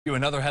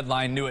Another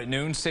headline new at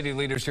noon. City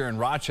leaders here in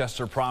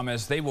Rochester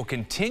promise they will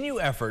continue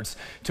efforts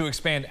to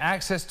expand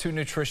access to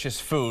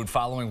nutritious food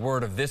following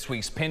word of this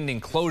week's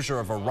pending closure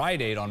of a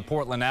Rite Aid on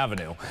Portland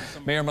Avenue.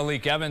 Mayor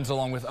Malik Evans,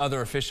 along with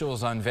other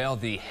officials, unveiled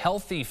the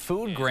Healthy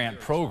Food Grant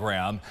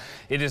program.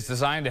 It is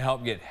designed to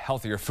help get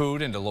healthier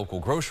food into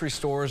local grocery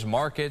stores,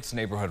 markets,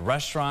 neighborhood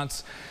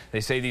restaurants. They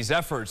say these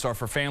efforts are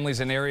for families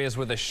in areas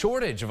with a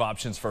shortage of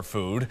options for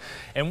food.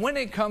 And when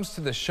it comes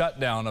to the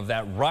shutdown of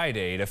that Rite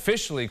Aid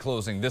officially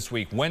closing this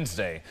week,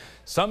 Wednesday,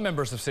 some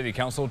members of City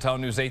Council tell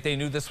News 8 they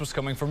knew this was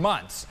coming for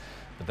months.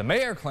 But the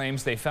mayor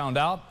claims they found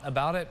out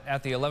about it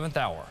at the 11th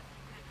hour.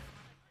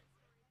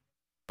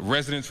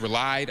 Residents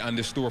relied on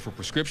this store for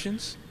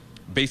prescriptions,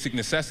 basic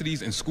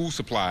necessities, and school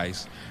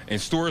supplies,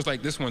 and stores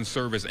like this one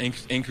serve as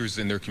anchors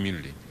in their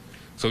community.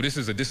 So this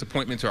is a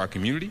disappointment to our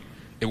community.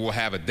 It will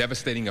have a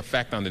devastating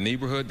effect on the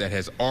neighborhood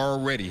that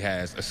already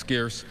has a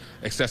scarce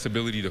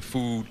accessibility to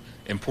food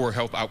and poor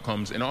health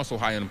outcomes and also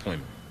high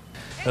unemployment.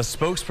 A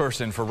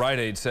spokesperson for Rite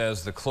Aid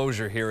says the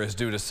closure here is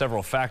due to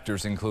several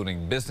factors,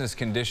 including business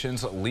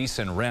conditions, lease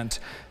and rent,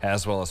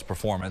 as well as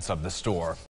performance of the store.